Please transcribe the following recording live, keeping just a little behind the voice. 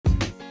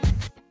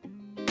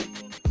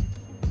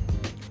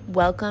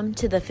Welcome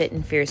to the Fit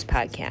and Fierce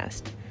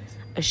podcast,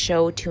 a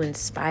show to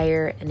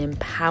inspire and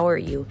empower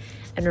you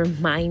and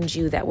remind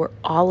you that we're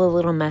all a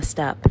little messed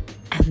up,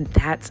 and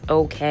that's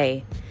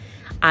okay.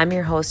 I'm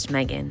your host,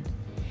 Megan,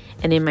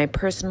 and in my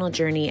personal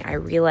journey, I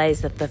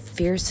realized that the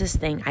fiercest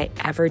thing I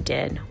ever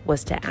did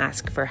was to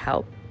ask for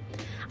help.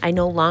 I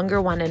no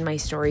longer wanted my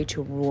story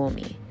to rule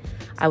me.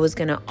 I was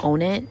going to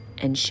own it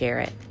and share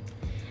it.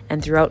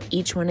 And throughout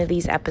each one of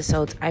these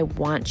episodes, I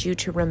want you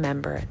to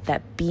remember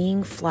that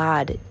being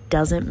flawed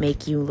doesn't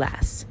make you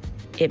less.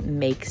 It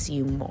makes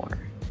you more.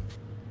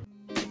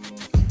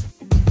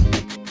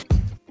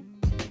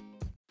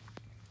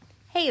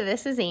 Hey,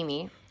 this is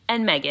Amy.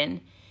 And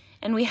Megan.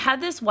 And we had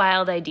this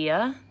wild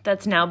idea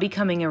that's now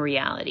becoming a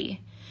reality.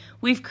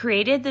 We've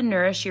created the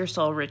Nourish Your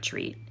Soul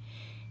Retreat.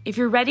 If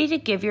you're ready to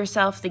give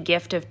yourself the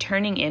gift of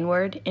turning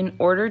inward in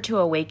order to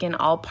awaken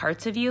all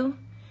parts of you,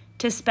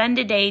 to spend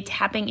a day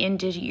tapping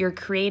into your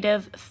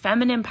creative,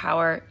 feminine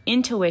power,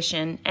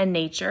 intuition, and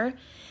nature,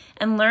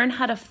 and learn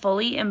how to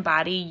fully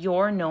embody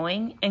your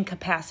knowing and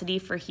capacity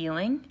for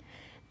healing,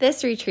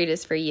 this retreat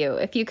is for you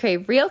if you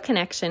crave real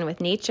connection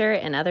with nature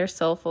and other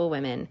soulful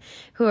women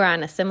who are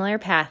on a similar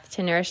path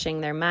to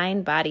nourishing their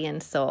mind, body,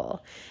 and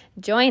soul.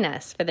 Join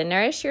us for the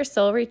Nourish Your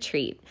Soul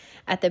Retreat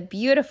at the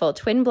beautiful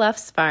Twin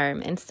Bluffs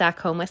Farm in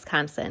Stockholm,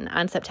 Wisconsin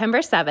on September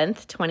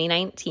 7th,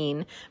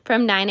 2019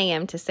 from 9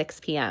 a.m. to 6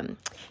 p.m.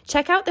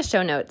 Check out the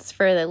show notes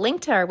for the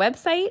link to our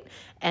website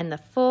and the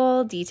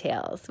full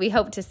details. We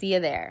hope to see you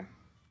there.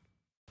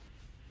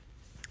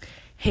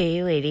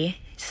 Hey, lady.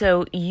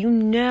 So you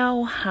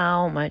know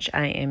how much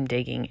I am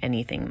digging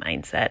anything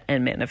mindset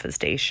and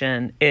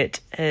manifestation. It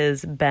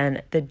has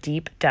been the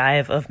deep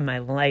dive of my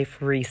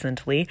life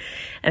recently.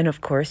 And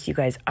of course, you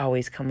guys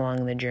always come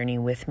along the journey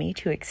with me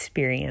to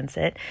experience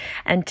it.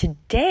 And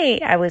today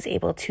I was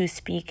able to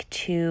speak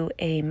to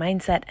a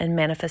mindset and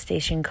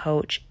manifestation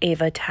coach,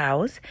 Ava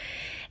Taus.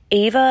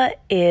 Ava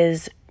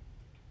is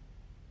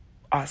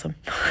awesome.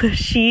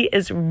 She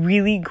has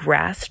really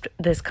grasped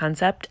this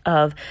concept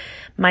of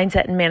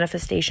mindset and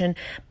manifestation,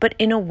 but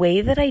in a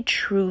way that I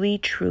truly,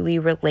 truly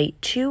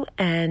relate to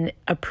and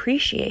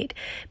appreciate,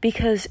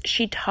 because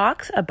she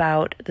talks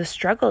about the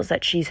struggles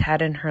that she's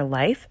had in her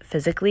life,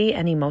 physically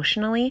and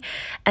emotionally,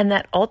 and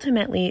that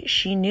ultimately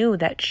she knew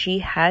that she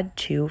had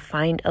to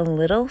find a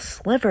little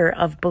sliver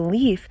of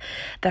belief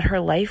that her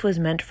life was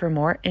meant for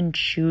more and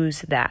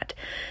choose that.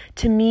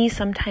 To me,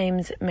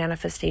 sometimes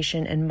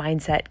manifestation and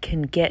mindset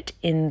can get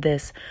in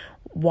this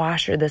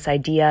wash, or this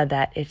idea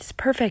that it's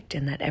perfect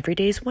and that every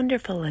day is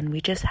wonderful and we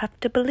just have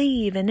to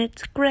believe and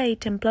it's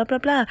great and blah, blah,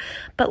 blah.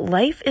 But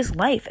life is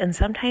life, and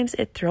sometimes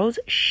it throws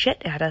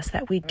shit at us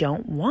that we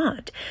don't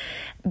want.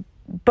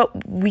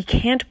 But we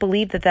can't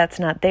believe that that's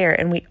not there,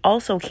 and we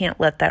also can't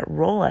let that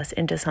roll us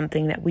into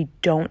something that we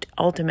don't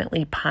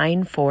ultimately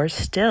pine for,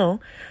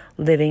 still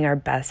living our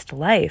best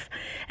life.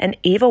 And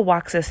Ava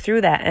walks us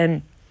through that,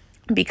 and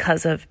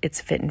because of It's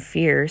Fit and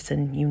Fierce,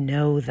 and you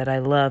know that I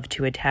love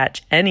to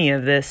attach any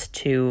of this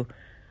to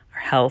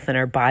our health and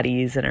our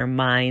bodies and our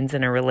minds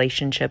and our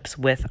relationships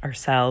with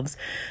ourselves.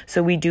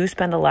 So we do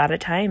spend a lot of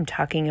time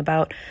talking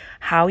about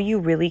how you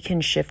really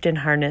can shift and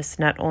harness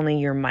not only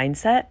your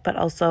mindset, but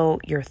also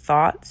your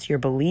thoughts, your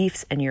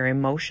beliefs, and your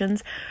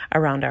emotions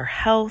around our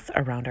health,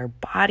 around our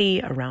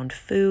body, around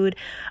food,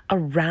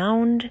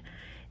 around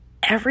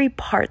every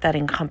part that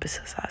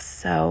encompasses us.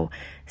 So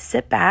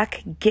sit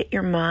back, get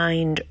your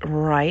mind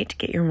right,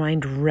 get your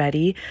mind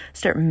ready,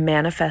 start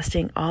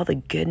manifesting all the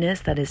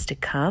goodness that is to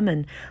come,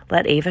 and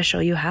let Ava show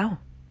you how.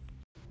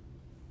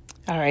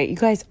 All right, you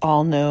guys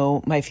all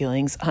know my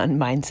feelings on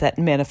mindset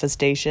and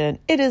manifestation.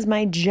 It is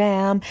my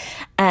jam,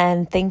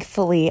 and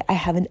thankfully I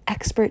have an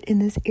expert in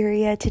this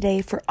area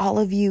today for all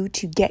of you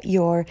to get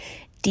your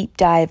deep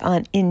dive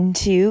on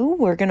into.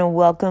 We're going to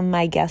welcome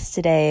my guest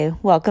today.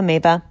 Welcome,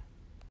 Ava.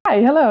 Hi,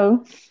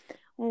 hello.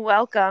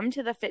 Welcome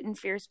to the Fit and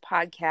Fierce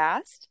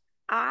podcast.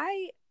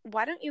 Why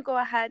don't you go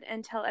ahead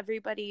and tell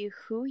everybody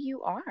who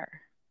you are?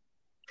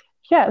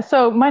 Yeah,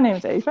 so my name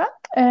is Ava,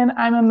 and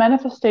I'm a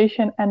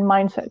manifestation and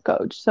mindset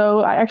coach. So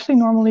I actually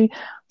normally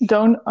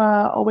don't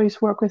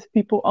always work with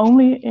people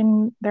only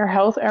in their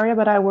health area,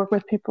 but I work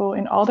with people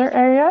in other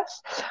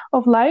areas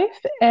of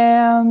life.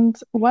 And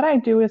what I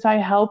do is I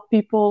help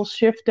people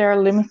shift their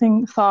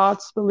limiting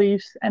thoughts,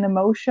 beliefs, and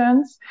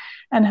emotions,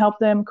 and help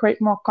them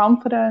create more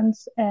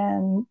confidence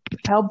and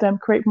help them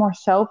create more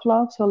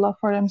self-love, so love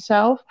for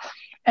themselves.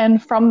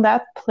 And from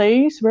that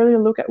place, really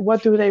look at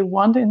what do they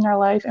want in their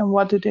life and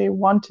what do they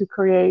want to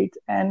create.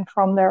 And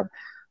from their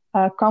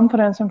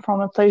confidence and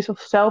from a place of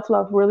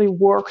self-love, really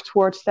work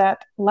towards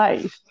that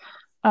life.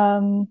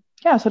 So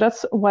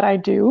that's what I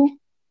do.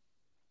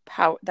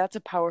 That's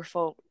a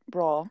powerful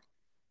role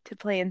to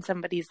play in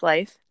somebody's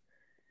life.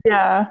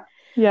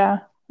 Yeah.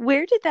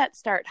 Where did that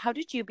start? How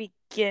did you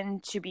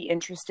begin to be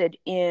interested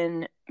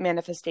in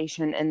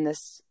manifestation and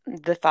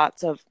the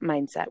thoughts of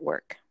mindset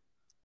work?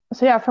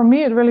 So yeah, for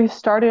me, it really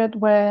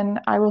started when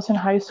I was in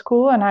high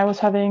school and I was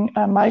having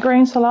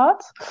migraines a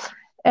lot.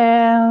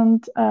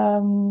 And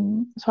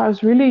so I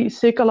was really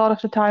sick a lot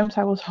of the times.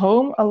 I was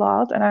home a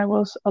lot and I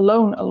was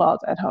alone a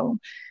lot at home.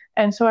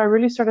 And so I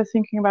really started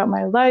thinking about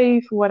my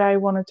life, what I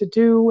wanted to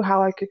do,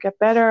 how I could get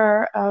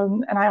better.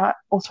 And I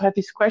also had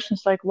these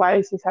questions like, why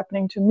is this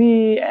happening to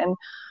me? And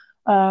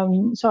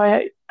so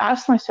I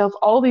asked myself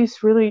all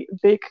these really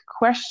big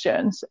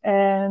questions.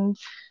 And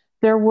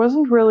there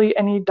wasn't really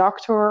any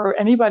doctor or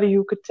anybody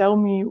who could tell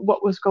me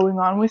what was going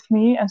on with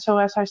me. And so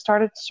as I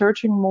started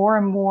searching more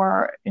and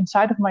more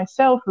inside of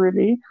myself,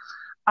 really,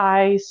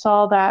 I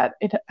saw that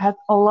it had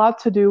a lot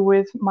to do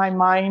with my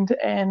mind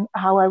and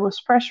how I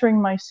was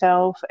pressuring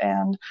myself,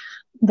 and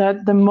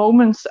that the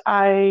moments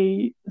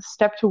I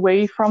stepped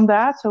away from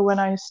that, so when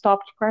I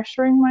stopped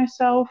pressuring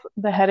myself,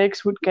 the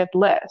headaches would get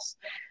less.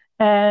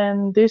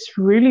 And this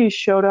really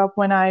showed up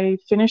when I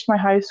finished my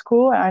high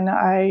school and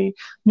I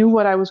knew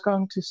what I was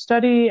going to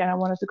study and I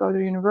wanted to go to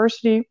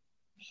university.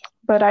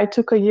 But I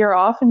took a year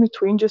off in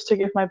between just to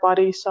give my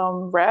body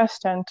some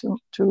rest and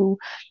to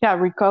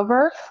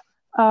recover.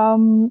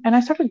 And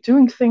I started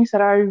doing things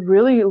that I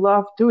really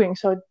loved doing.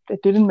 So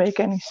it didn't make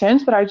any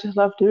sense, but I just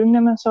loved doing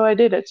them. And so I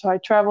did it. So I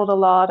traveled a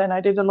lot and I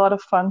did a lot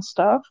of fun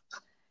stuff.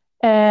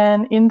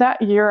 And in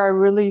that year, I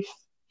really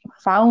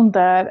found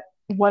that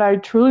what I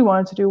truly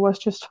wanted to do was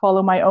just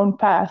follow my own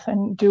path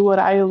and do what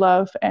I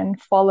love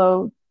and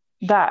follow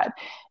that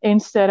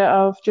instead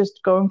of just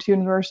going to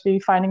university,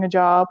 finding a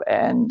job,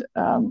 and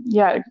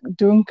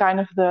doing kind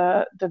of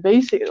the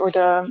basic or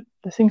the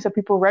things that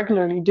people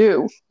regularly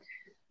do.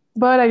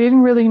 But I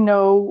didn't really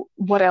know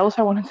what else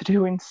I wanted to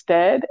do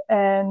instead.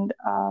 And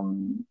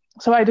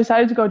so I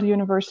decided to go to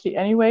university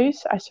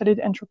anyways. I studied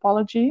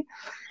anthropology.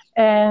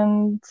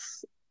 And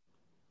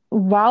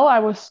while I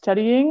was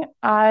studying,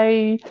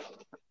 I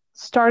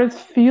started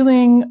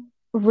feeling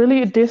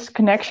really a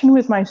disconnection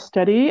with my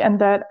study, and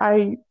that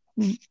I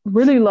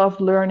really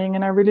loved learning,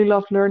 and I really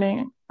loved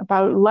learning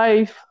about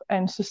life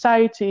and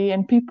society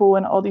and people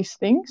and all these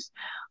things.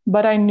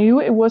 But I knew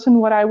it wasn't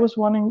what I was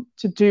wanting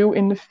to do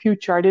in the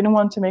future. I didn't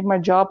want to make my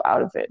job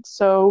out of it.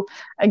 So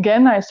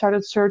again, I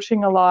started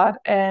searching a lot,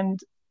 and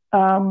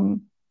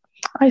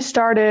I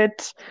started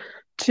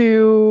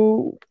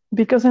to,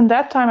 because in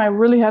that time I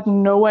really had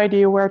no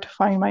idea where to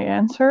find my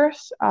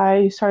answers.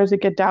 I started to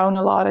get down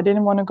a lot. I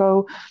didn't want to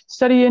go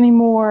study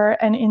anymore.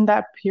 And in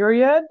that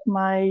period,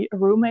 my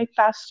roommate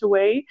passed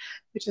away,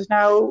 which is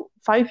now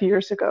 5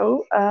 years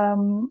ago.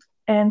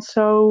 And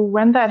so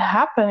when that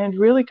happened, it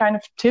really kind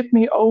of tipped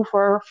me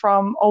over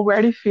from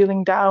already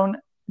feeling down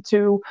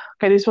to,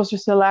 okay, this was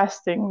just the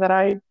last thing that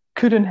I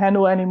couldn't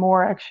handle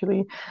anymore,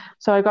 actually.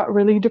 So I got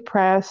really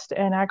depressed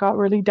and I got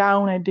really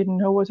down. I didn't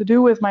know what to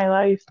do with my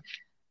life.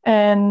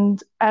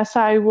 And as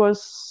I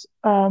was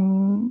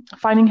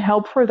finding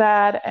help for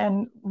that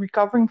and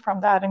recovering from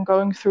that and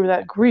going through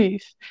that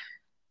grief,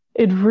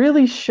 it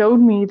really showed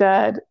me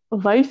that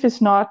life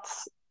is not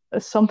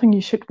something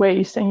you should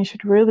waste, and you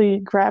should really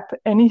grab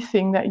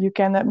anything that you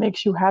can that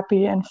makes you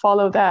happy and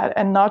follow that,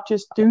 and not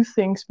just do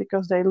things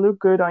because they look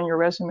good on your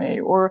resume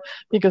or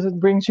because it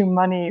brings you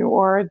money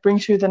or it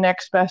brings you the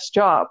next best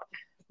job.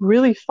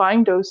 Really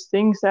find those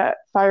things that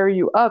fire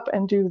you up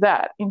and do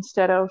that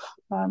instead of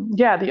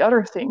the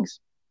other things.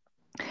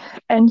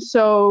 And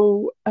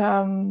so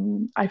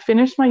I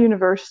finished my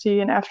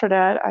university, and after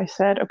that I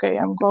said, okay,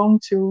 I'm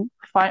going to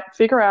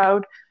figure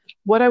out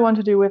what I want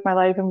to do with my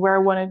life and where I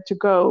wanted to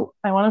go.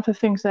 And one of the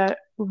things that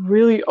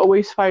really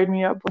always fired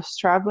me up was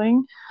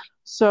traveling.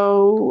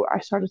 So I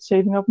started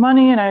saving up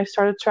money and I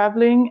started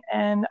traveling,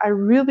 and I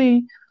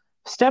really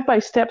step by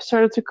step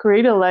started to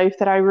create a life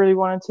that I really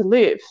wanted to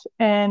live.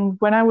 And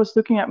when I was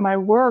looking at my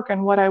work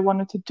and what I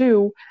wanted to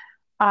do,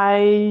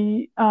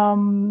 I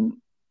wanted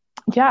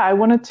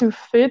to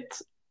fit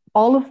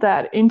all of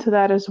that into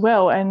that as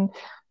well. And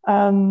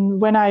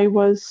when I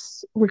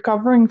was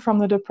recovering from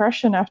the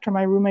depression after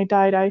my roommate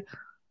died, I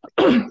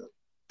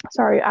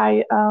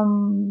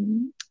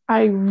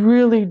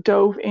really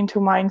dove into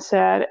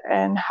mindset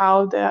and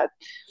how that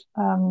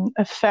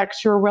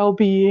affects your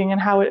well-being and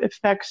how it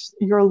affects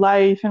your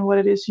life and what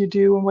it is you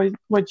do and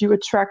what you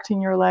attract in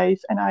your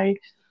life. And I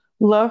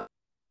love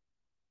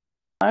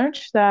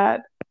much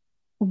that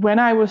when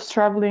I was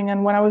traveling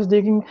and when I was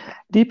digging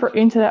deeper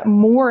into that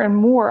more and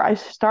more, I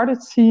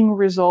started seeing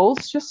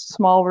results, just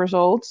small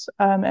results.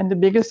 And the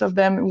biggest of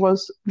them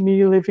was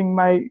me living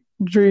my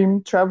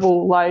dream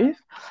travel life.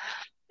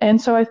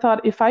 And so I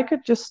thought, if I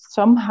could just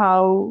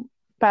somehow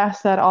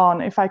pass that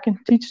on, if I can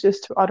teach this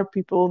to other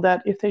people,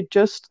 that if they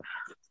just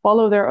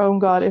follow their own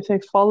God, if they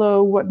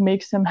follow what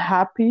makes them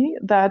happy,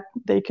 that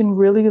they can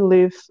really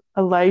live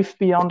a life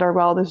beyond their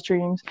wildest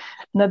dreams.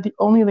 And that the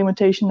only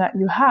limitation that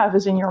you have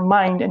is in your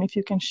mind. And if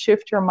you can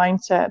shift your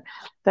mindset,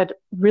 that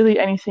really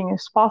anything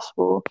is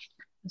possible.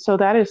 So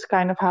that is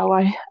kind of how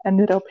I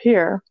ended up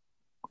here.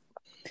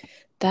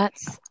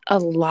 That's a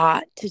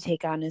lot to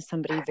take on as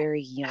somebody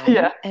very young.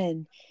 Yeah.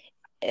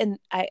 And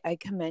I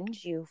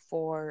commend you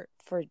for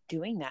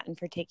doing that and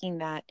for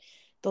taking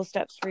those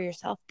steps for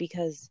yourself,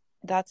 because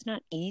that's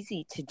not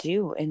easy to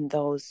do in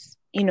those,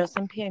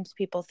 sometimes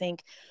people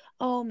think,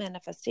 oh,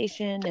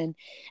 manifestation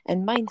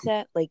and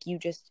mindset, like you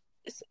just,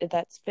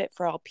 that's fit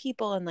for all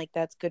people, and like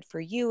that's good for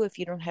you if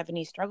you don't have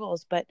any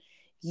struggles. But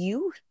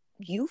you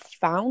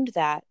found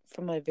that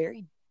from a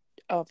very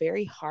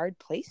hard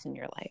place in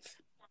your life.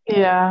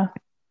 Yeah.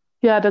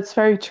 Yeah, that's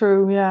very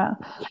true. Yeah.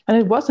 And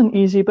it wasn't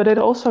easy, but it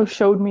also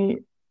showed me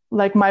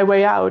like my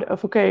way out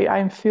of, okay,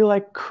 I feel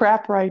like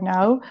crap right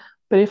now,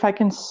 but if I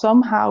can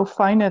somehow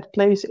find that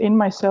place in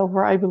myself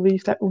where I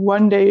believe that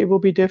one day it will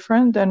be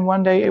different, then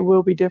one day it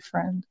will be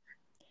different.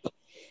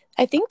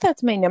 I think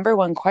that's my number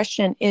one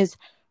question is,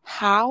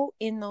 how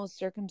in those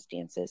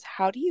circumstances,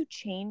 how do you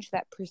change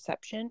that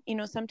perception?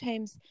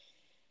 Sometimes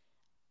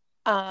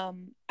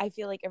I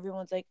feel like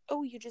everyone's like,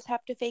 oh, you just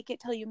have to fake it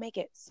till you make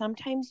it.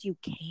 Sometimes you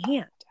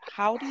can't.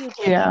 How do you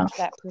Yeah. change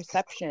that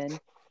perception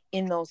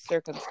in those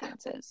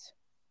circumstances?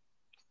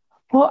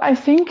 Well, I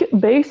think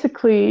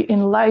basically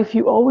in life,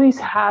 you always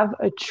have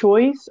a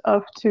choice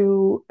of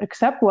to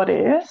accept what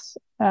is,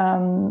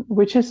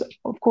 which is,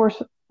 of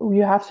course,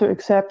 you have to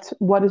accept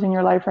what is in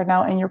your life right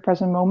now in your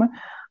present moment,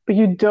 but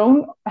you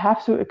don't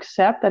have to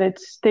accept that it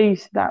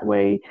stays that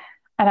way.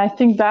 And I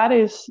think that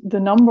is the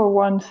number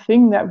one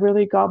thing that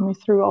really got me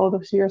through all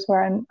those years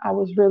where I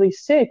was really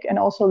sick. And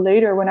also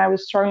later when I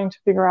was starting to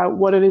figure out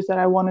what it is that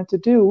I wanted to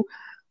do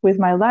with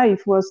my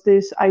life, was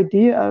this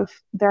idea of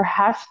there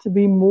has to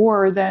be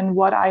more than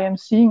what I am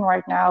seeing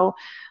right now.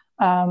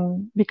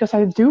 Because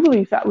I do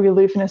believe that we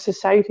live in a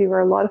society where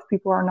a lot of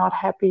people are not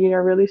happy,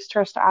 they're really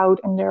stressed out,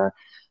 and they're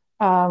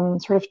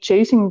sort of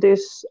chasing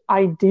this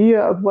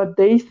idea of what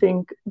they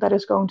think that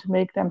is going to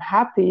make them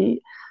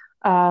happy,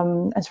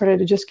 and sort of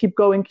to just keep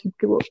going,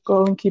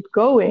 keep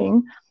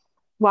going,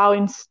 while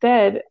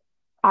instead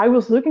I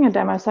was looking at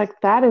them, I was like,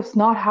 that is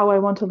not how I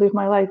want to live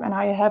my life. And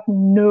I have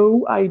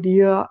no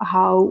idea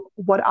how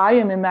what I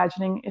am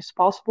imagining is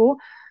possible.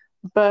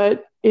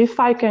 But if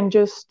I can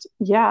just,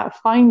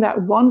 find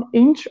that 1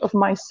 inch of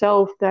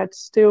myself that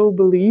still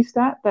believes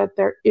that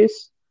there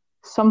is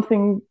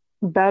something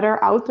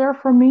better out there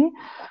for me,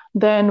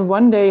 then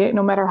one day,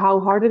 no matter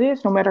how hard it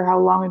is, no matter how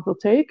long it will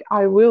take,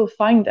 I will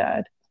find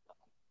that.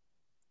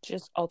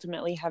 Just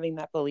ultimately having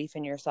that belief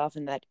in yourself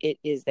and that it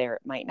is there.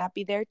 It might not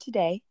be there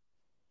today,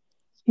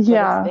 but it's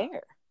Yeah,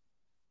 there.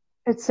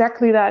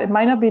 exactly that. It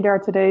might not be there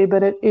today,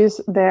 but it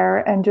is there.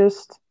 And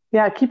just,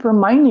 keep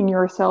reminding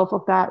yourself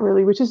of that,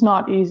 really, which is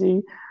not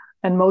easy.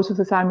 And most of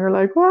the time you're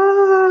like,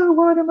 "Whoa,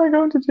 what am I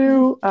going to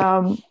do?"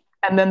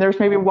 And then there's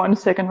maybe 1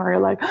 second where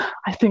you're like,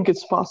 I think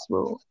it's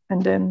possible.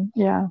 And then,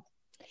 yeah.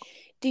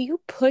 Do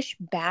you push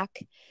back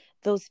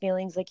those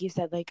feelings, like you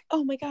said, like,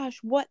 oh my gosh,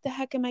 what the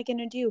heck am I going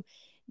to do?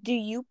 Do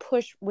you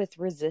push with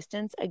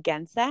resistance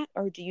against that,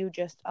 or do you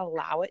just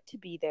allow it to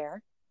be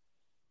there?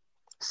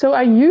 So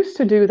I used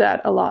to do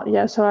that a lot.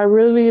 Yeah. So I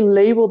really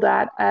label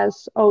that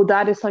as, oh,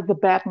 that is like the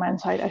Batman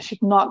side. I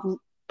should not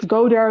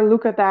go there,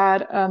 look at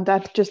that.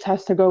 That just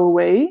has to go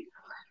away.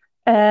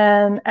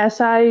 And as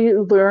I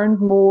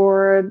learned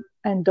more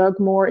and dug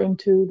more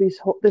into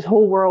this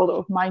whole world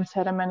of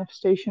mindset and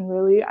manifestation,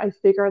 really, I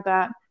figured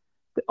that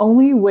the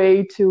only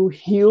way to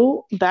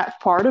heal that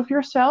part of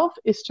yourself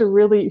is to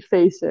really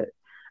face it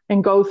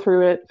and go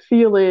through it,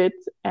 feel it.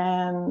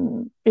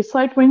 And it's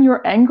like when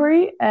you're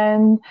angry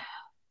and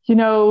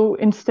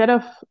instead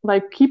of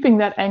like keeping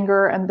that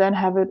anger and then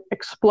have it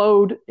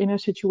explode in a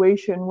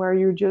situation where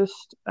you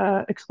just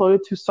explode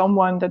it to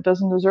someone that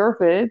doesn't deserve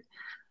it,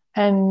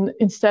 and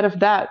instead of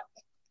that,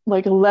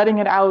 like letting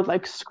it out,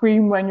 like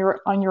scream when you're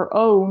on your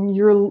own,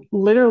 you're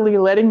literally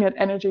letting that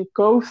energy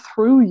go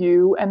through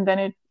you, and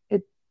then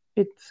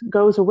it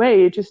goes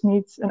away. It just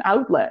needs an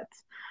outlet.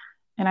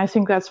 And I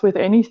think that's with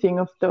anything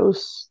of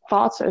those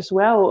thoughts as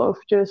well, of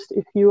just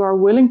if you are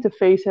willing to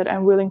face it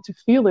and willing to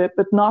feel it,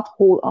 but not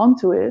hold on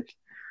to it,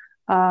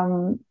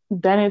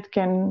 then it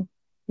can,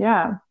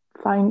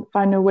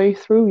 find a way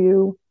through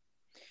you.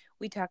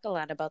 We talk a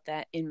lot about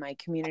that in my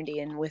community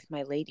and with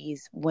my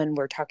ladies when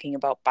we're talking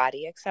about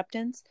body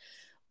acceptance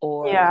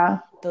or Yeah,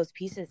 those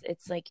pieces.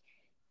 It's like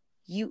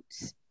you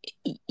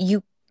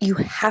you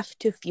have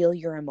to feel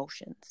your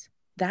emotions.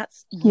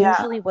 That's yeah,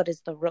 usually what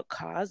is the root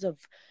cause of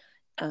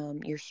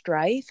your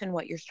strife and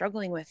what you're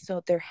struggling with.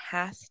 So there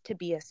has to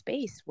be a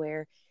space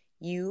where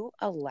you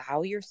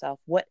allow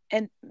yourself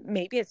and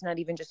maybe it's not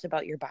even just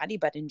about your body,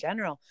 but in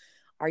general,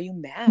 are you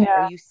mad? Are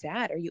yeah, you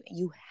sad?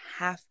 You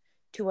have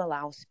to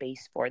allow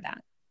space for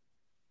that.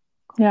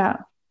 yeah.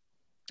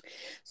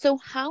 So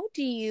how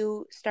do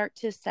you start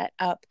to set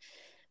up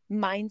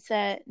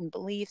mindset and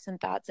beliefs and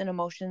thoughts and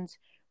emotions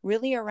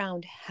really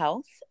around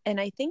health? And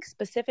I think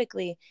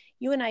specifically,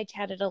 you and I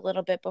chatted a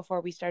little bit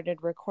before we started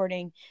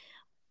recording.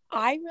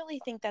 I really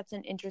think that's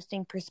an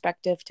interesting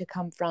perspective to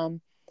come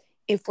from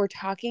if we're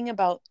talking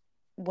about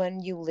when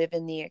you live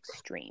in the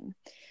extreme.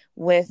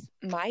 With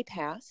my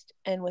past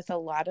and with a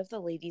lot of the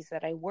ladies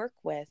that I work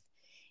with,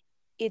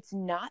 it's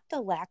not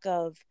the lack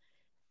of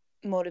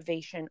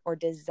motivation or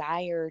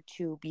desire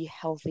to be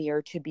healthy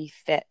or to be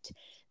fit.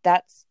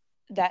 That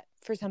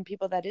for some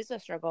people that is a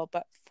struggle,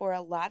 but for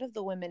a lot of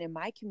the women in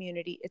my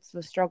community, it's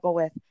the struggle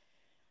with,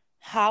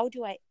 how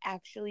do I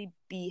actually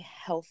be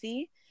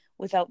healthy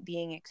without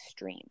being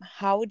extreme?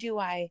 How do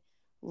I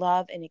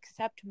love and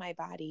accept my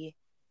body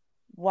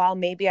while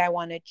maybe I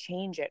want to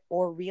change it,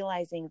 or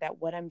realizing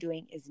that what I'm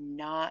doing is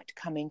not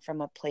coming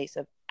from a place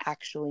of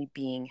actually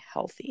being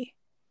healthy?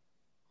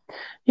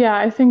 Yeah,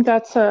 I think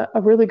that's a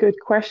really good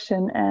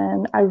question.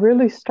 And I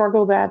really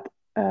struggle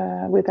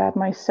with that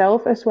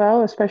myself as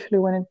well, especially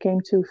when it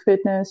came to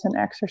fitness and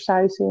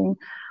exercising,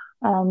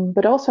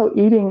 but also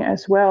eating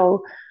as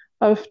well,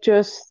 of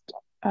just,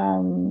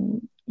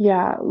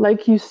 yeah,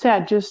 like you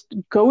said, just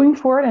going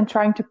for it and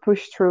trying to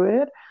push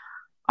through it.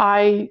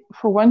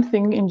 For one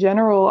thing, in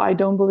general, I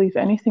don't believe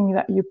anything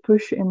that you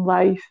push in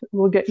life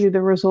will get you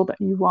the result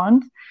that you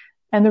want.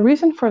 And the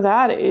reason for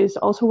that is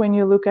also when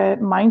you look at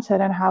mindset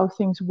and how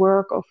things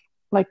work, of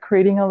like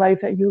creating a life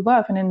that you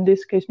love, and in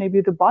this case, maybe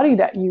the body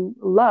that you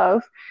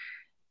love,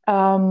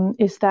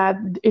 is that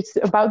it's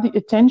about the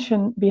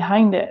attention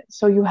behind it.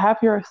 So you have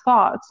your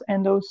thoughts,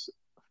 and those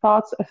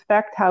thoughts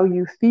affect how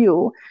you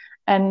feel.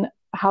 And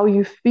how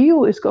you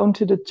feel is going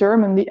to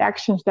determine the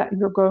actions that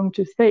you're going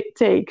to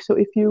take. So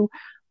if you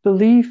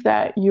believe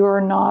that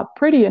you're not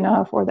pretty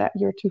enough, or that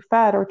you're too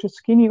fat or too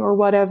skinny or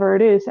whatever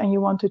it is, and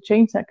you want to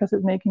change that because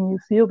it's making you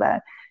feel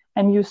bad,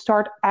 and you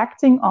start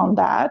acting on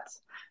that,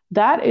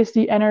 that is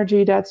the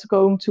energy that's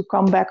going to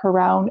come back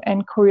around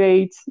and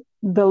create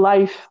the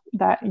life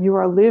that you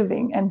are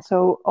living, and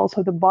so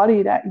also the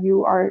body that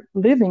you are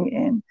living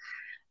in.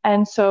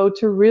 And so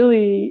to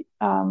really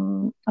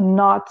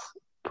not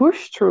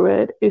push through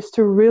it is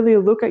to really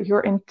look at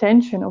your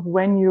intention of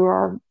when you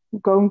are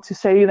going to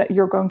say that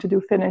you're going to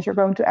do fitness, you're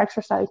going to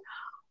exercise.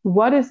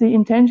 What is the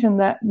intention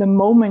that the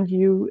moment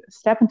you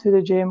step into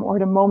the gym, or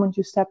the moment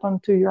you step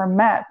onto your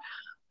mat?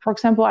 For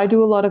example, I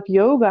do a lot of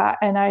yoga,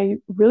 and I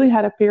really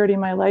had a period in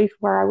my life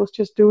where I was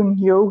just doing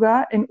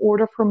yoga in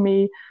order for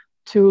me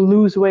to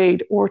lose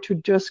weight or to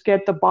just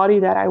get the body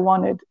that I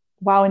wanted.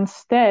 While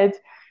instead,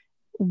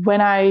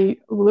 when I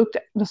looked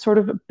at the sort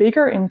of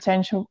bigger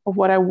intention of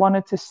what I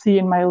wanted to see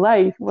in my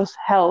life, was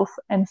health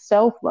and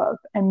self-love,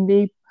 and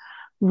me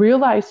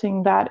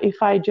realizing that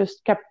if I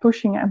just kept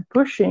pushing and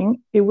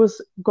pushing, it was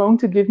going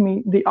to give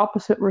me the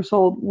opposite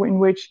result, in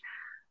which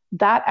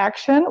that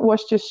action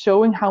was just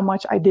showing how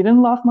much I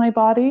didn't love my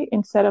body,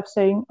 instead of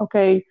saying,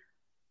 okay,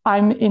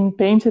 I'm in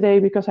pain today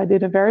because I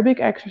did a very big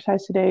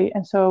exercise today.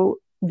 And so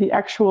the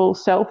actual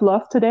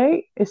self-love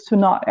today is to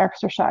not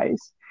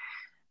exercise.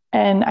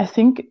 And I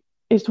think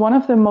it's one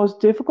of the most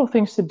difficult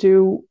things to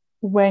do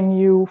when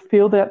you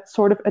feel that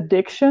sort of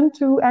addiction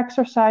to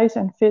exercise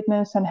and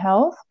fitness and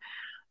health.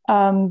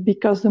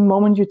 Because the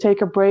moment you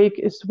take a break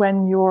is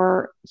when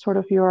your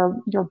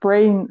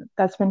brain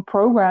that's been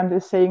programmed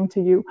is saying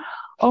to you,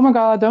 oh my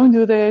God, don't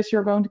do this,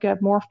 you're going to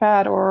get more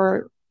fat,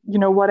 or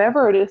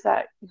whatever it is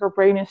that your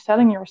brain is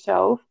telling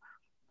yourself.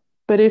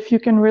 But if you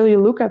can really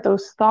look at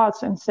those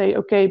thoughts and say,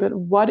 okay, but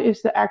what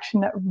is the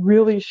action that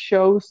really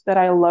shows that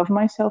I love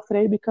myself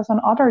today? Because on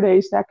other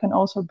days that can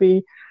also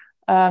be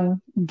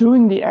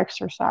doing the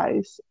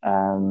exercise.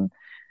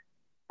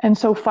 And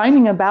so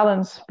finding a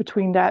balance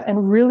between that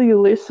and really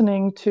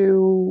listening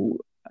to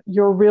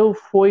your real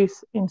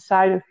voice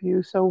inside of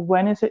you. So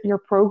when is it your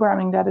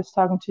programming that is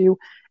talking to you?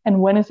 And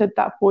when is it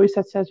that voice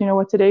that says, you know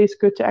what, today is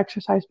good to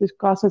exercise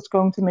because it's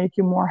going to make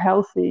you more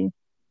healthy?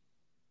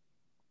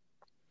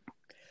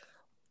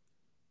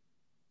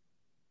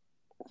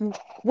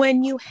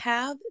 When you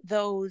have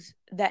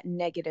that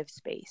negative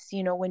space,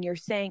 when you're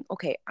saying,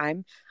 okay,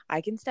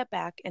 I can step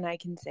back and I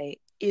can say,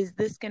 is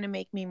this going to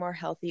make me more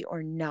healthy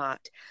or not?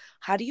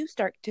 How do you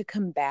start to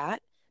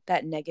combat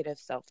that negative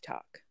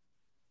self-talk?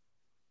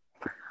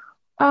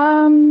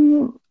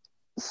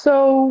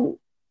 So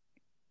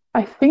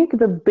I think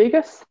the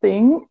biggest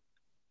thing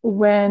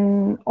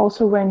when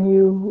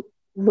you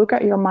look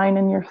at your mind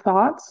and your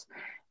thoughts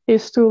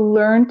is to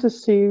learn to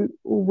see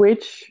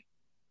which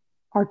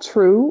are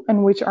true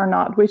and which are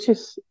not, which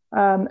is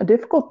a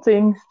difficult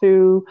thing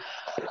to,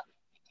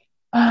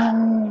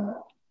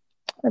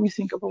 let me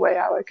think of a way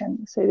how I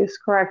can say this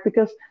correct,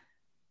 because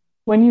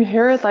when you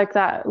hear it like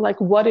that, like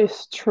what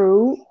is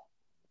true,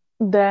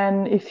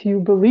 then if you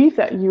believe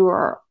that you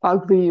are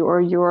ugly or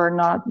you're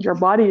not, your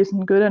body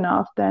isn't good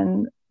enough,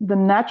 then the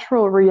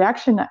natural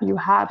reaction that you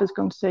have is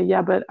going to say,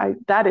 yeah, but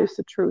that is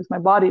the truth. My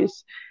body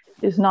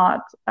is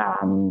not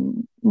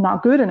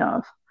good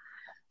enough.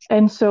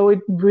 And so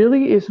it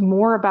really is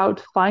more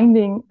about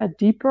finding a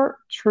deeper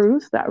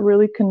truth that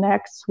really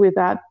connects with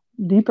that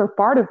deeper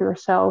part of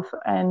yourself,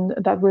 and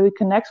that really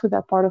connects with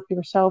that part of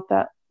yourself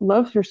that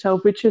loves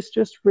yourself, which is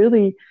just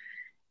really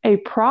a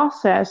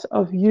process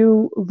of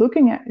you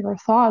looking at your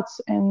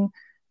thoughts. And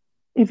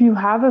if you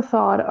have a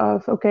thought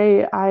of,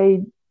 okay,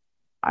 I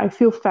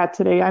feel fat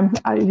today,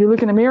 you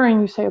look in the mirror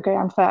and you say, okay,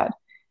 I'm fat.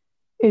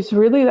 It's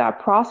really that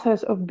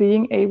process of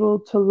being able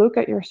to look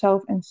at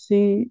yourself and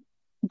see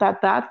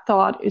that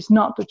thought is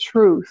not the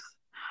truth.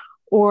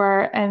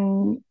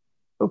 And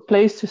a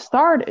place to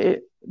start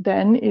it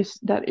then is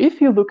that if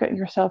you look at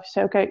yourself, you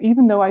say, okay,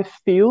 even though I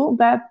feel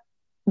that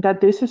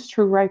this is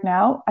true right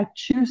now, I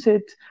choose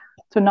it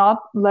to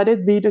not let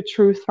it be the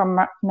truth from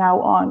now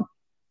on.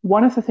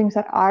 one of the things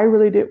that I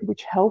really did,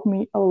 which helped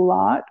me a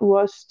lot,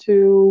 was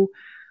to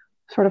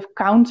sort of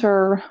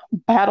counter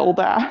battle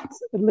that.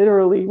 It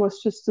literally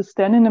was just to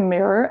stand in the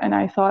mirror, and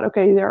I thought,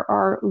 okay, there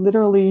are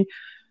literally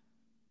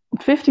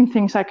 15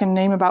 things I can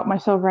name about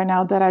myself right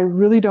now that I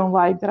really don't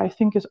like, that I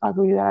think is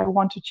ugly, that I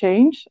want to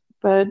change.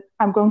 But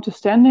I'm going to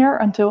stand there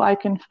until I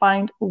can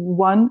find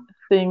one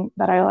thing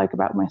that I like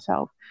about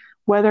myself.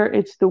 Whether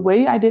it's the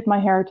way I did my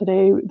hair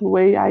today, the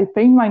way I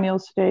paint my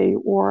nails today,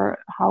 or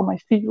how my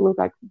feet look,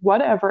 like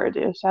whatever it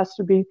is, has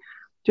to be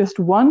just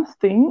one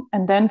thing,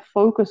 and then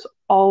focus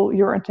all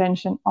your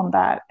attention on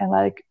that. And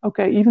like,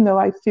 okay, even though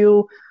I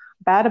feel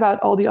bad about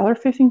all the other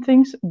 15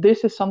 things,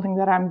 this is something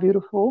that I'm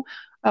beautiful,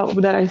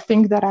 that I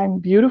think that I'm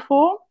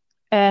beautiful.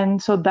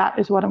 And so that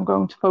is what I'm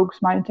going to focus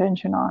my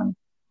attention on.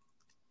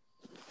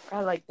 I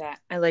like that.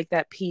 I like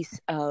that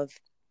piece of,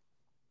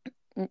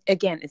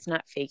 again, it's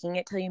not faking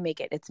it till you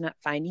make it. It's not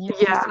finding the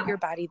piece of your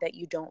body that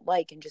you don't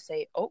like and just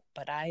say, oh,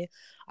 but I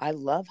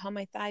love how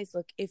my thighs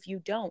look, if you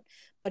don't.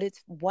 But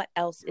it's what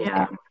else is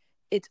there.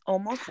 It's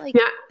almost like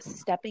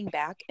stepping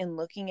back and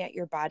looking at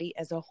your body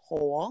as a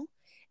whole,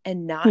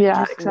 and not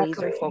just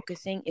laser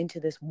focusing into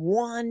this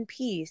one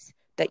piece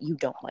that you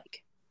don't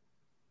like.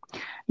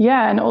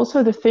 Yeah, and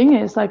also the thing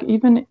is, like,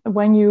 even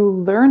when you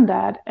learn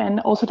that, and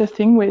also the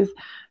thing with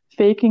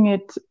faking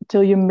it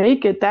till you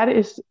make it, that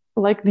is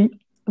like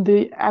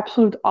the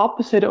absolute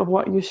opposite of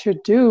what you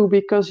should do,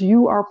 because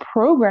you are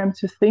programmed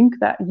to think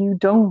that you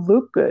don't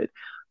look good.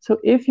 So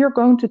if you're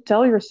going to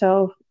tell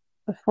yourself,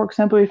 for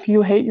example, if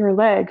you hate your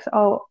legs,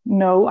 oh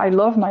no, I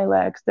love my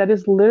legs, that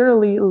is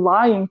literally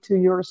lying to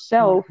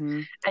yourself.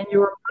 And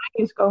your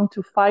mind is going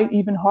to fight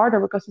even harder,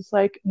 because it's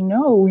like,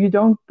 no, you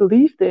don't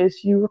believe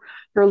this, your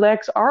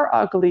legs are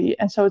ugly,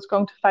 and so it's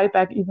going to fight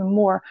back even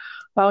more.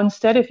 Well,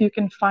 instead, if you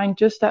can find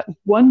just that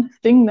one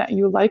thing that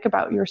you like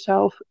about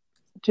yourself,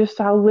 just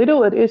how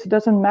little it is, it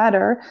doesn't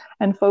matter,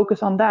 and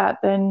focus on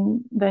that,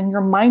 then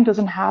your mind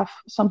doesn't have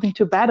something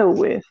to battle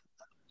with.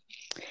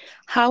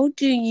 How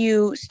do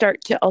you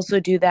start to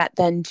also do that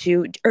then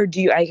too, or do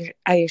you,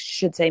 I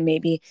should say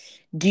maybe,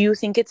 do you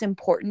think it's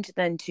important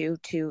then to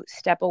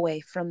step away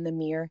from the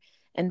mirror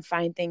and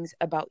find things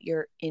about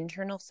your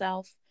internal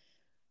self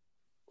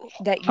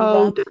that you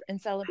love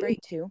and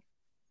celebrate too?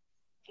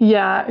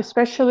 Yeah,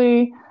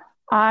 especially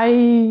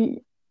I'm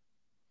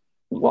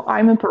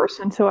a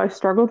person, so I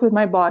struggled with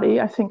my body.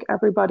 I think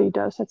everybody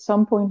does at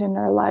some point in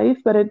their life,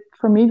 but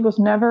for me, it was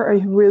never a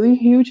really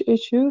huge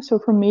issue. So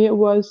for me, it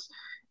was,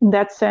 in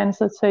that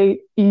sense, let's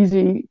say,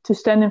 easy to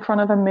stand in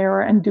front of a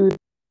mirror and do this.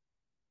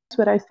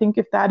 But I think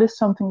if that is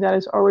something that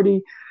is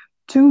already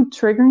too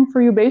triggering for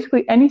you,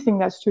 basically anything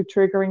that's too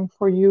triggering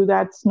for you,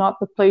 that's not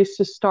the place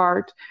to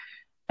start.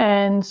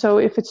 And so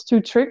if it's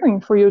too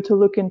triggering for you to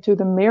look into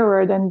the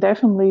mirror, then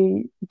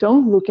definitely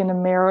don't look in the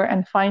mirror,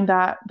 and find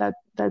that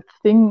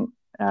thing,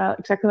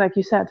 exactly like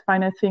you said,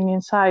 find a thing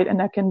inside. And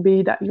that can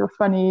be that you're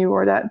funny,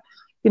 or that,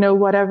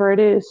 whatever it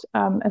is,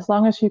 as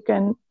long as you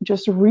can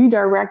just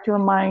redirect your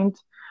mind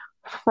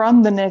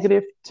from the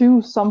negative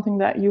to something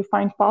that you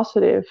find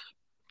positive,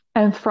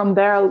 and from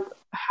there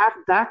have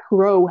that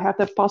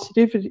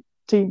positivity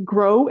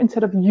grow,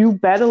 instead of you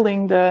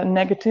battling the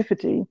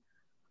negativity.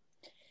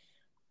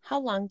 How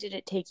long did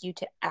it take you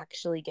to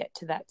actually get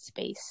to that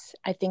space?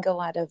 I think a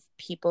lot of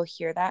people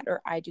hear that,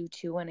 or I do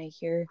too, when I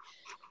hear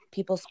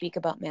people speak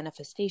about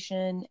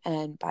manifestation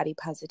and body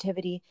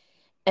positivity,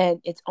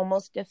 and it's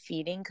almost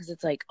defeating, because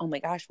it's like, oh my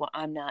gosh, well,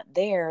 I'm not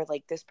there.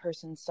 Like, this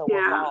person's so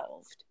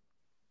evolved.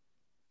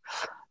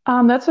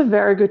 That's a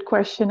very good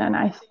question. And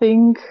I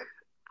think,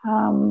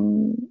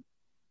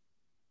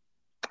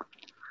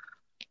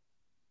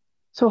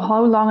 so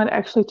how long it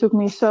actually took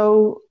me.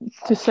 So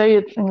to say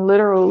it in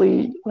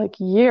literally like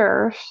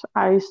years,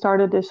 I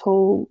started this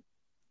whole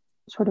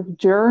sort of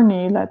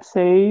journey, let's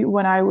say,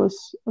 when I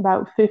was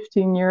about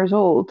 15 years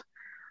old.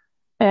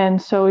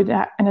 And so it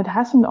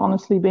hasn't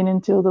honestly been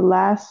until the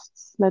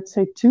last, let's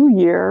say, 2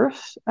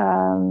 years.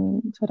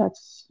 So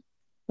that's,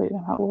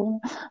 how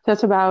old?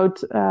 That's about,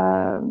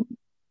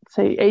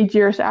 say, 8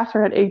 years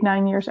after that,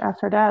 8-9 years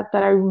after that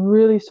I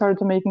really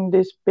started making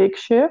this big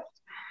shift.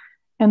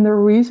 And the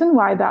reason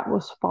why that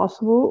was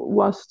possible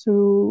was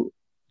to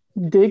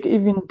dig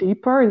even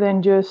deeper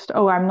than just,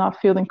 oh, I'm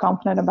not feeling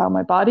confident about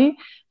my body,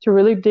 to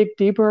really dig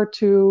deeper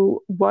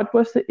to what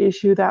was the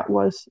issue that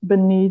was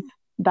beneath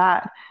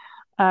that,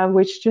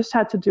 which just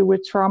had to do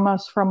with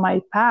traumas from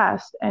my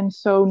past. And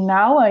so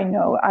now I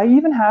know, I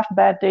even have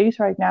bad days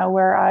right now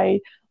where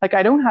I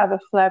don't have a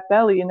flat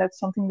belly, and that's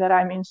something that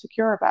I'm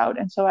insecure about.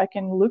 And so I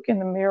can look in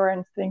the mirror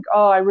and think,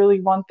 oh, I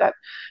really want that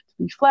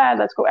to be flat.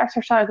 Let's go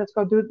exercise. Let's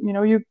go do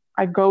it.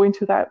 I go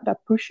into that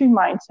pushy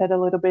mindset a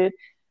little bit.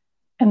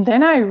 And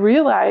then I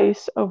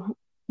realize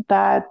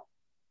that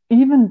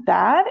even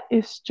that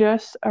is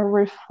just a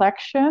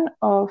reflection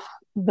of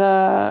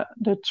the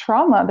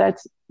trauma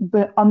that's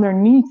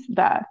underneath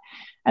that.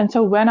 And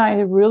so when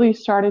I really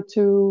started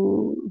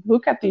to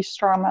look at these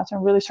traumas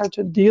and really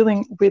started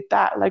dealing with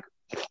that, like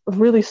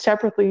really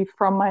separately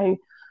from my,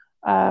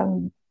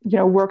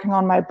 working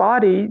on my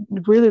body,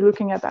 really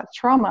looking at that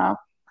trauma,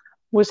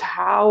 was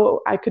how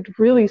I could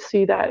really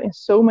see that in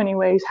so many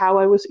ways, how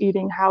I was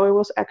eating, how I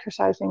was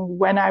exercising,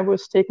 when I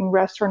was taking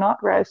rest or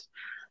not rest.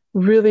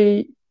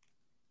 Really,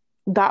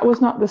 that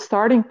was not the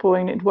starting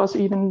point. It was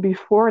even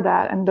before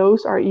that. And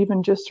those are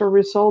even just the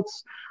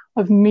results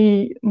of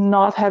me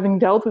not having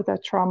dealt with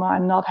that trauma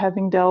and not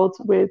having dealt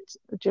with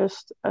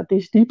just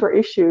these deeper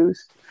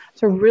issues.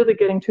 So really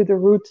getting to the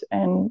root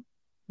and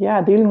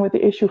dealing with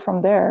the issue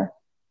from there.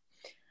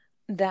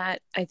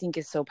 That I think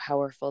is so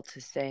powerful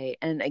to say.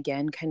 And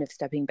again, kind of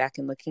stepping back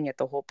and looking at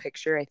the whole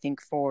picture, I think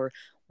for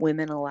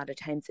women, a lot of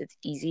times it's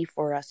easy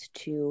for us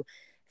to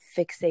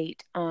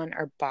fixate on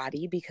our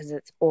body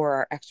or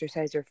our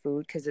exercise or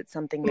food because it's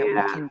something that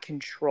we can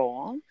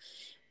control,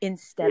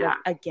 instead of,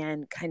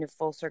 again, kind of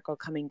full circle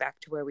coming back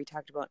to where we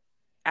talked about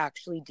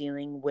actually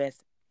dealing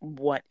with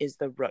what is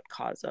the root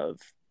cause of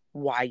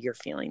why you're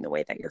feeling the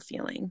way that you're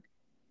feeling.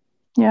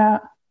 Yeah.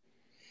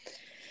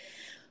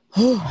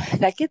 Oh,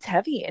 that gets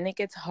heavy and it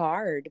gets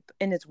hard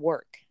and it's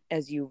work,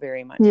 as you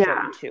very much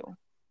showed too.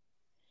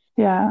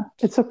 Yeah,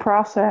 it's a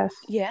process.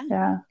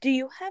 Yeah. Do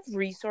you have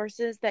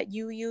resources that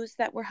you use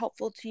that were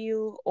helpful to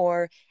you,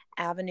 or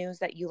avenues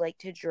that you like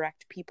to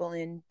direct people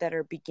in that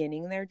are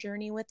beginning their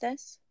journey with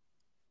this?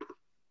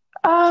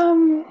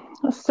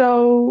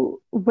 So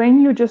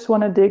when you just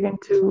want to dig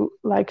into,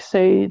 like,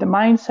 say, the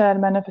mindset,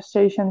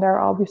 manifestation, there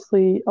are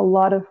obviously a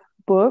lot of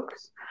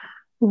books.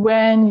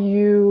 When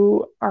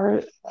you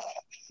are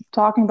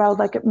talking about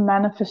like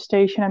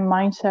manifestation and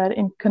mindset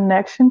in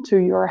connection to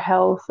your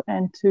health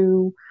and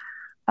to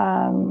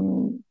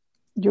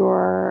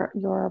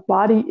your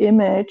body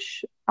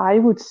image, I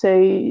would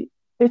say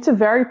it's a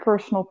very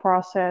personal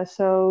process.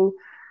 So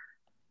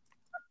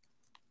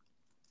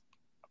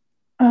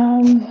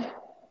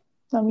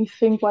let me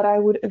think. What I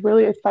would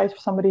really advise for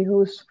somebody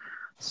who's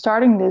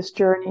starting this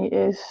journey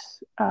is,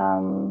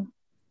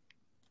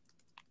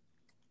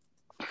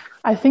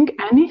 I think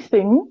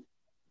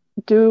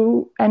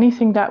do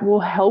anything that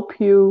will help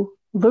you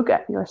look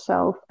at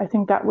yourself. I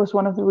think that was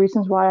one of the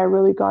reasons why I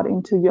really got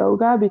into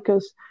yoga,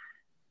 because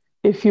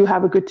if you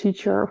have a good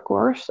teacher, of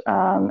course,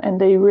 and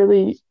they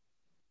really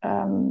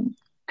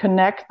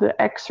connect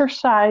the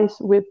exercise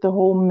with the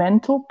whole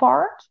mental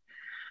part,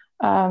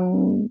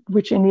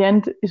 which in the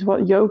end is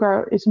what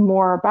yoga is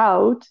more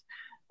about,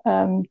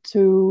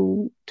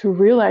 to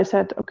realize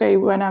that, okay,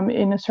 when I'm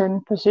in a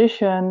certain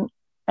position,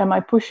 am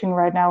I pushing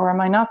right now or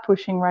am I not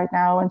pushing right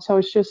now? And so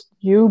it's just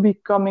you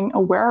becoming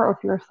aware of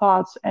your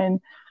thoughts and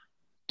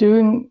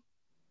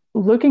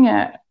looking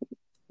at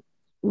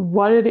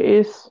what it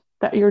is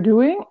that you're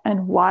doing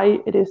and why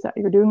it is that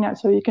you're doing that.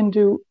 So you can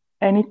do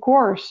any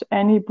course,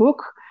 any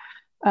book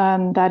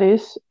that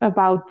is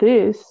about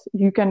this,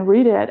 you can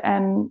read it,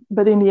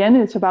 but in the end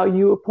it's about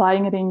you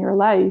applying it in your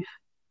life.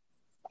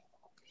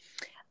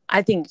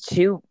 I think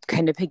too,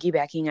 kind of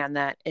piggybacking on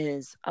that,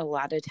 is a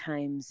lot of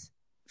times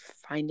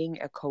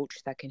finding a coach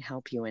that can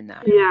help you in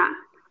that. Yeah,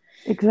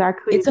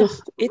 exactly.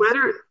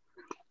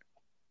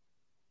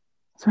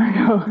 Sorry,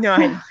 go. No,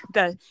 I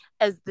know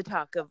as we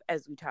talk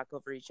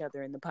over each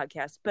other in the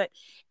podcast, but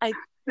it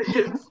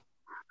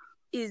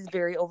is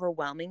very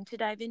overwhelming to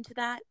dive into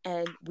that,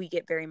 and we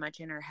get very much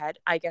in our head.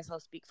 I guess I'll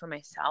speak for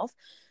myself.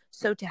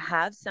 So to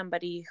have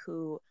somebody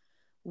who,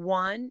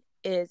 one,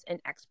 is an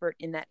expert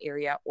in that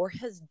area or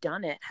has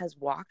done it, has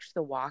walked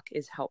the walk,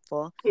 is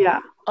helpful. Yeah.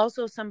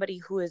 Also somebody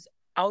who is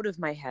out of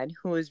my head,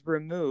 who is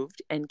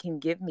removed and can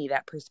give me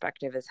that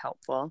perspective, is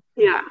helpful.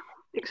 Yeah,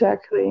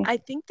 exactly. I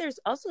think there's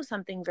also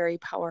something very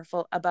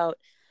powerful about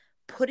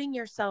putting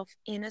yourself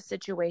in a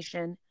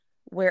situation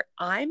where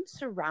I'm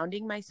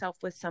surrounding myself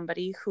with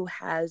somebody who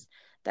has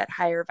that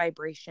higher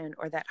vibration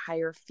or that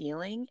higher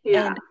feeling.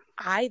 Yeah. And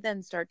I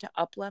then start to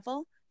up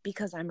level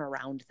because I'm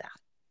around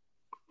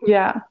that.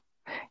 Yeah.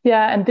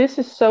 Yeah. And this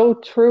is so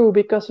true,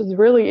 because it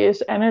really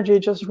is energy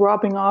just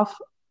rubbing off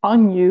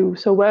on you.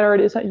 So whether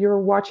it is that you're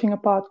watching a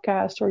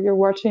podcast or you're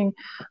watching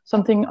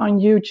something on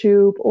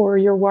YouTube or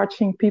you're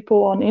watching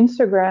people on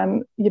Instagram,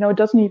 it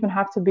doesn't even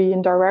have to be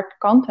in direct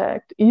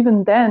contact.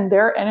 Even then,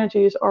 their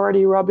energy is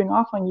already rubbing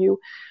off on you.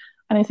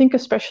 And I think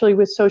especially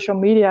with social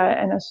media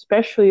and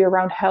especially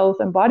around health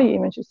and body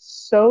image,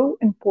 it's so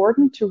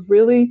important to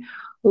really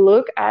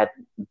look at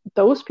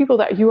those people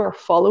that you are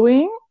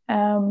following.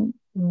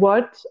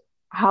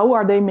 How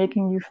are they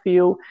making you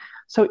feel?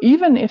 So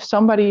even if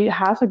somebody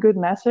has a good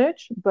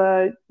message,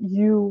 but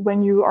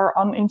when you are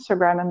on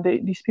Instagram and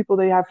these people,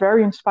 they have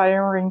very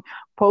inspiring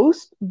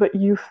posts, but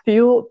you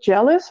feel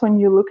jealous when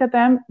you look at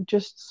them,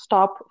 just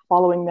stop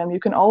following them. You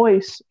can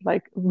always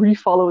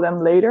refollow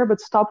them later, but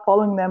stop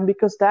following them,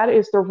 because that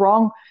is the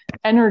wrong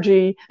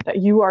energy that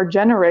you are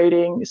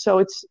generating. So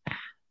it's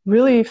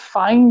really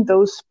find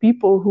those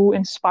people who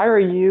inspire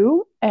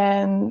you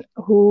and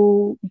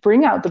who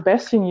bring out the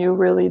best in you,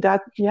 really.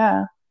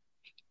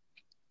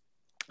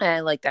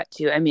 I like that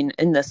too. I mean,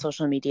 in the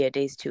social media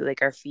days too,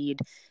 like our feed,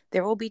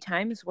 there will be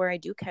times where I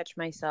do catch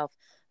myself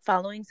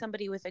following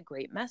somebody with a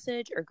great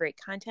message or great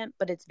content,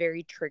 but it's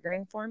very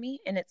triggering for me,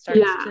 and it starts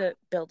to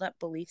build up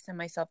beliefs in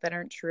myself that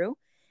aren't true,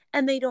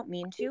 and they don't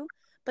mean to,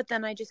 but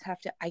then I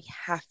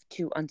have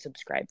to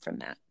unsubscribe from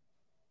that.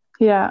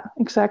 Yeah,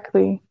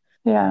 exactly.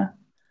 Yeah.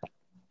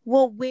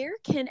 Well, where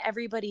can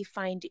everybody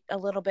find a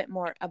little bit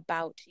more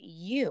about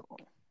you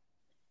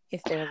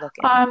if they're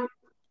looking?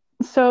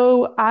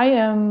 So I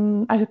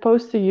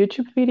post a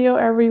YouTube video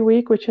every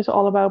week, which is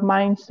all about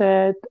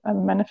mindset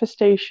and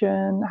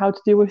manifestation, how to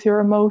deal with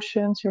your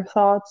emotions, your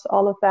thoughts,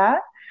 all of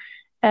that.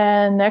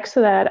 And next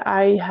to that,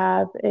 I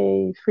have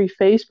a free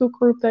Facebook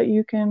group that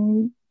you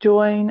can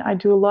join. I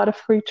do a lot of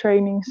free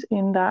trainings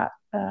in that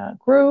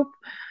group.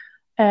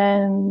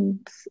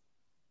 And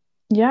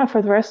yeah,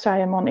 for the rest, I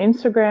am on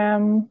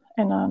Instagram.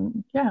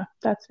 And yeah,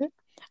 that's it.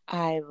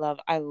 I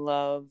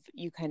love,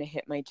 you kind of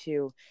hit my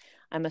two.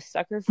 I'm a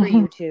sucker for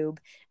YouTube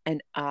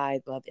and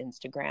I love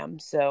Instagram.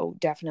 So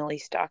definitely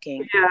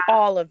stalking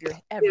all of your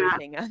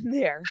everything on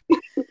there.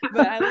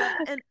 But I love,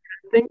 and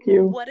thank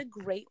you. What a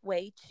great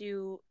way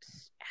to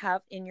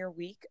have in your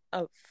week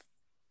of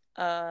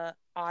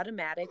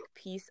automatic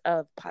piece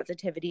of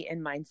positivity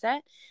and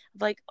mindset.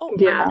 Like, oh, I'm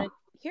gonna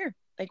here.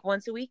 Like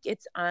once a week,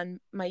 it's on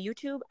my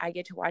YouTube. I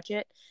get to watch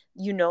it.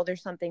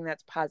 There's something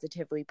that's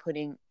positively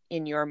putting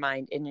in your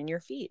mind and in your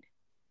feed.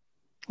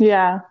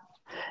 Yeah.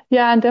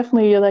 Yeah, and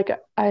definitely, like,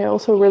 I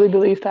also really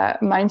believe that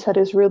mindset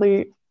is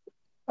really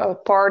a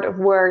part of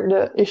where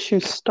the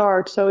issues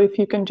start. So if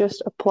you can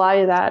just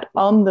apply that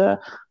on the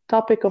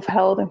topic of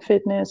health and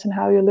fitness and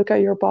how you look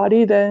at your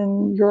body,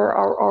 then you're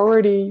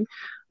already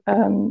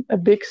a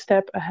big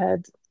step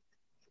ahead.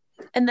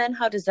 And then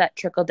how does that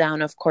trickle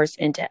down, of course,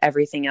 into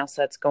everything else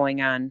that's going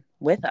on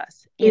with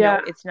us?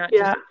 It's not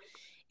just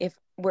if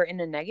we're in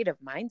a negative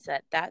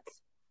mindset,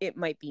 it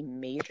might be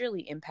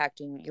majorly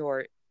impacting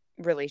your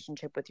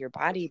relationship with your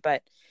body,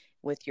 but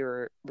with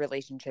your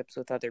relationships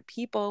with other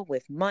people,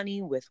 with money,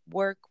 with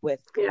work,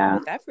 with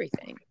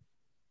everything.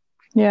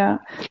 Yeah.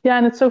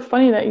 And it's so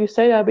funny that you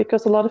say that,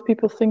 because a lot of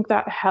people think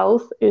that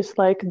health is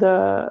like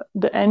the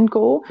end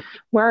goal.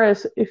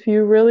 Whereas if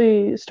you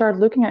really start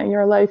looking at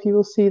your life, you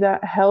will see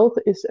that health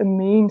is a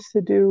means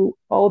to do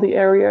all the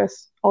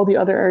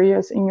other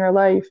areas in your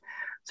life.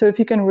 So if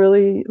you can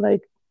really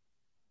like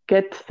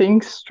get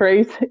things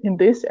straight in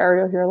this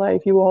area of your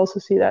life, you will also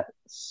see that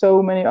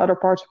so many other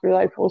parts of your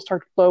life will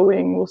start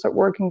flowing, will start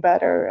working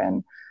better,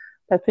 and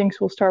that things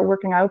will start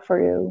working out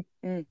for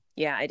you.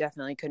 Yeah, I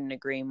definitely couldn't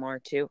agree more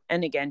too.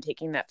 And again,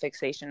 taking that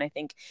fixation, I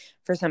think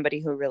for somebody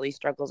who really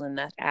struggles in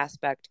that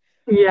aspect,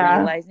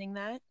 realizing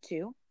that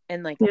too.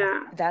 And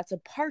that's a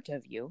part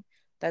of you.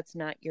 That's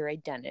not your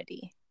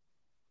identity.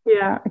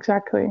 Yeah,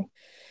 exactly.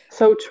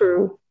 So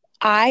true.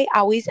 I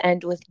always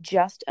end with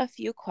just a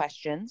few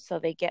questions so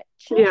they get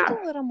just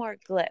a little more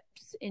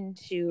glimpse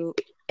into,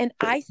 and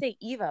I say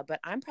Eva,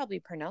 but I'm probably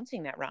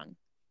pronouncing that wrong.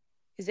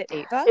 Is it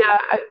Eva? Yeah,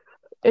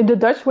 in the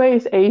Dutch way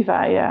is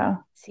Eva, yeah.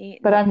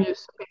 See, but I'm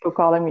used to people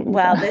calling me Eva.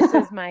 Well, this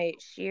is my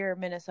sheer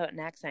Minnesotan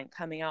accent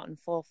coming out in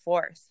full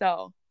force,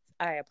 so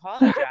I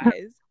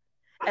apologize.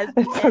 As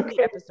we end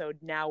the episode,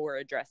 now we're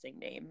addressing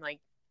name. Like,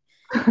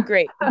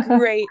 great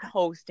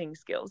hosting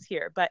skills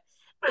here. But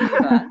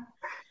Eva,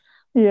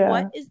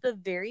 what is the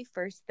very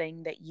first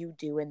thing that you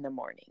do in the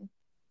morning?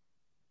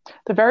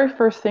 The very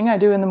first thing I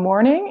do in the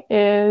morning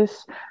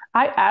is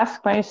I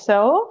ask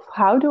myself,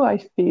 how do I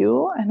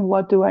feel and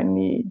what do I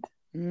need?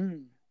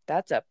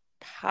 That's a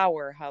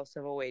powerhouse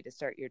of a way to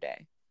start your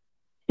day.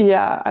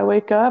 Yeah, I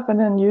wake up and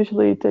then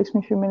usually it takes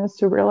me a few minutes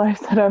to realize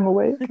that I'm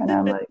awake, and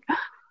I'm like,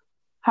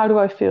 how do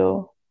I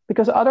feel?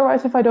 Because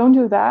otherwise, if I don't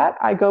do that,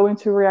 I go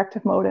into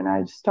reactive mode and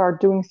I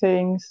start doing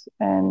things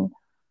and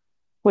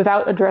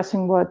without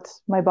addressing what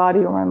my body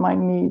or my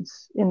mind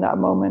needs in that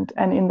moment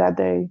and in that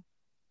day.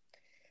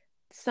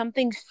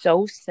 Something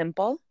so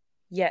simple,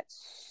 yet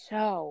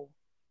so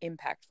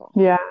impactful.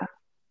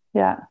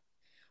 Yeah.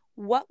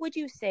 What would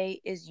you say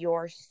is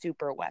your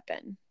super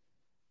weapon?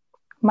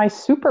 My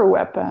super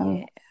weapon?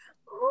 Yeah.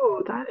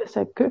 Oh, that is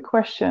a good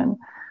question.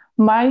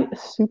 My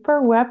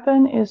super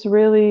weapon is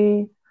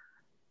really,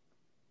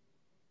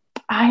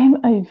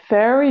 I'm a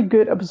very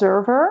good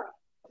observer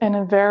and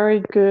a very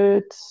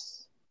good,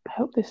 I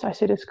hope I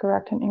say this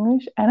correct in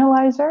English,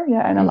 analyzer.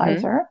 Yeah,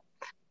 analyzer. Mm-hmm.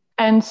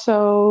 And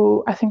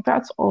so I think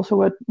that's also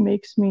what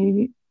makes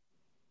me,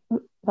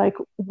 like,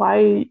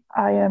 why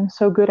I am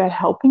so good at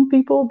helping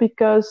people,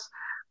 because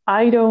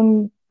I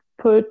don't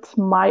put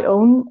my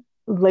own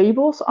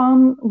labels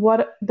on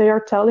what they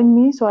are telling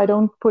me. So I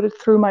don't put it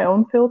through my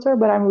own filter,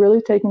 but I'm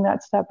really taking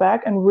that step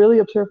back and really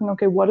observing,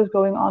 okay, what is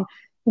going on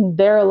in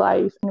their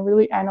life, and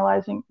really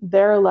analyzing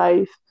their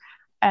life.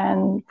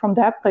 And from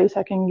that place,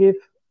 I can give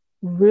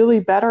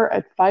really better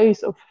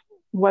advice of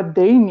what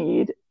they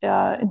need,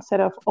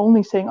 instead of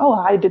only saying, oh,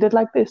 I did it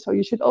like this, so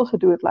you should also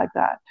do it like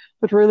that.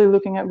 But really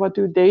looking at what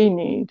do they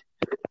need.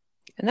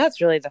 And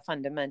that's really the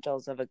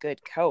fundamentals of a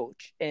good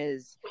coach,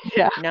 is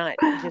not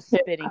just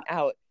spitting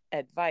out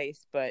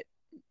advice, but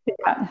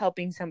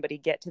helping somebody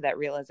get to that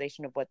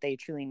realization of what they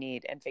truly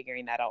need and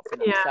figuring that out for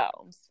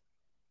themselves.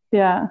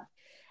 Yeah.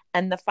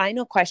 And the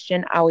final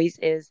question always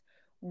is,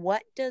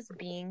 what does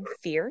being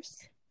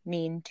fierce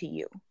mean to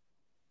you?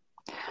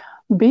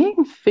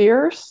 being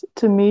fierce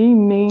to me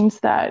means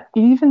that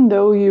even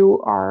though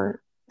you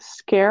are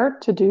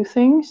scared to do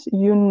things,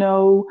 you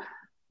know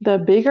the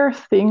bigger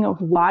thing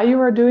of why you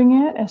are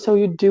doing it, and so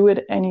you do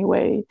it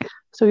anyway.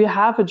 So you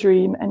have a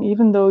dream, and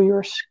even though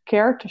you're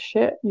scared to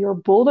shit, you're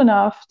bold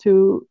enough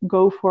to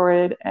go for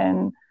it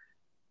and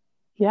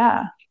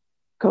yeah,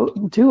 go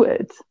do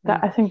it.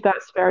 That I think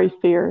that's very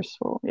fierce.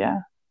 Yeah.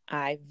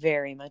 I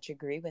very much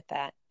agree with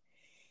that.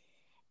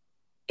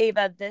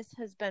 Ava, this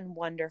has been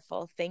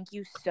wonderful. Thank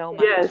you so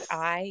much. Yes.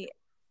 I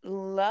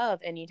love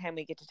anytime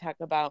we get to talk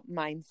about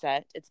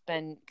mindset. It's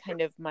been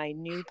kind of my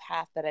new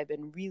path that I've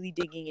been really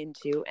digging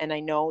into, and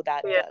I know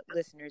that the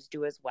listeners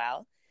do as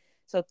well.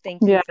 So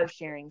thank you for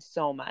sharing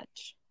so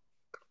much.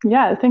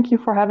 Yeah, thank you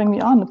for having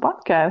me on the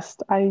podcast.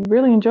 I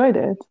really enjoyed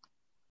it.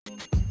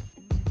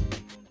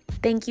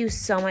 Thank you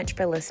so much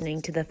for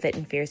listening to the Fit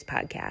and Fierce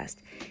podcast.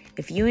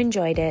 If you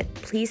enjoyed it,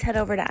 please head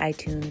over to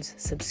iTunes,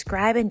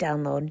 subscribe and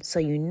download so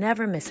you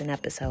never miss an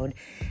episode,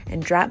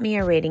 and drop me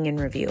a rating and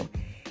review.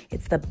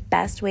 It's the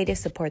best way to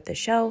support the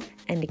show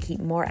and to keep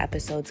more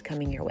episodes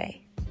coming your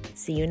way.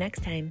 See you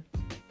next time.